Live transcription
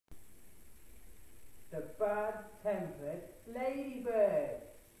bad-tempered ladybird.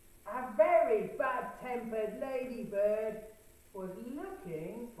 A very bad-tempered ladybird was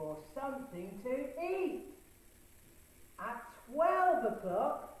looking for something to eat. At 12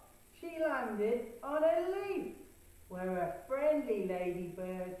 o'clock, she landed on a leaf where a friendly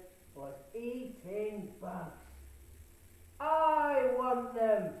ladybird was eating bugs. "I want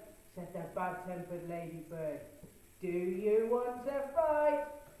them," said the bad-tempered ladybird. "Do you want to fight?"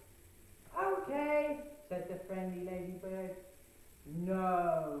 "Okay," said the friendly ladybird.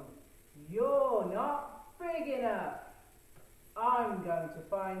 "No, you're not big enough. I'm going to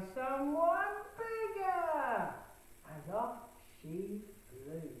find someone bigger." And off she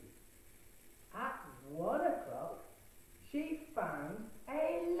flew. At 1 o'clock, she found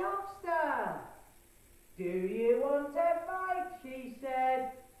a lobster. "Do you want to fight?" she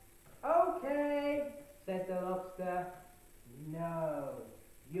said. "Okay," said the lobster. "No,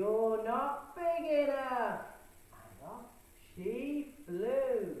 you're not big enough." And off she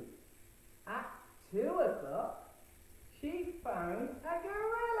flew. At 2 o'clock, she found a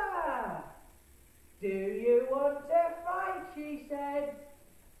gorilla. "Do you want to fight?" she said.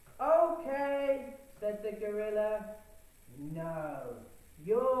 "Okay," said the gorilla. "No,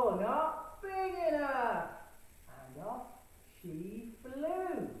 you're not big enough." And off she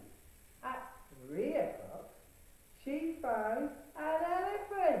flew. At 3 o'clock, she found an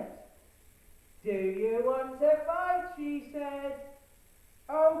elephant. "Do you want to fight?" she said.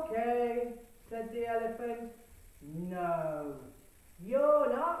 "Okay," said the elephant. "No, you're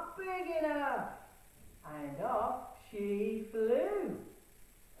not big enough." And off she flew.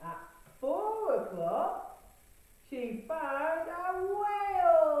 At 4 o'clock, she found a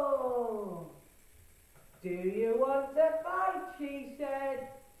whale. "Do you want to fight?" she said.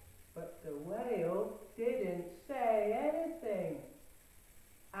 But the whale didn't say anything.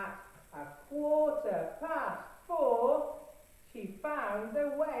 At 4:15, she found the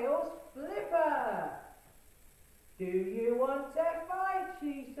whale's flipper. "Do you want to fight?"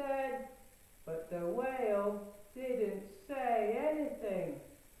 she said. But the whale didn't say anything.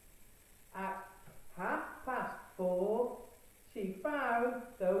 At 4:30, she found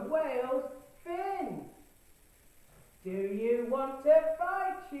the whale's fin. "Do you want to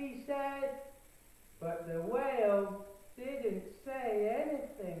fight?" she said. But the whale didn't say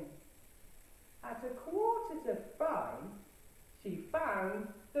anything. At 4:45, she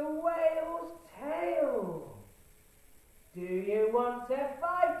found the whale's tail. "Do you want to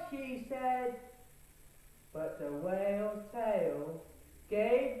fight?" she said. But the whale's tail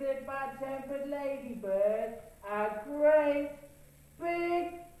gave the bad-tempered ladybird a great big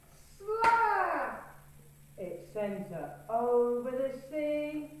slap. It sent her over the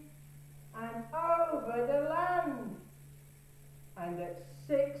sea and over the land. And at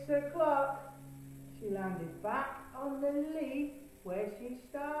 6 o'clock, she landed back on the leaf where she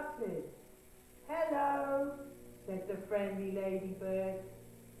started. "Hello," said the friendly ladybird.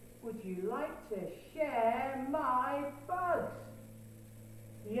 "Would you like to share my bugs?"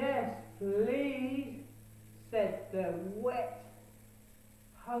 "Yes, please," said the wet,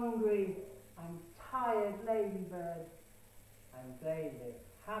 hungry and tired ladybird. And they lived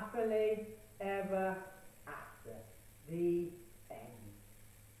happily ever after. The end.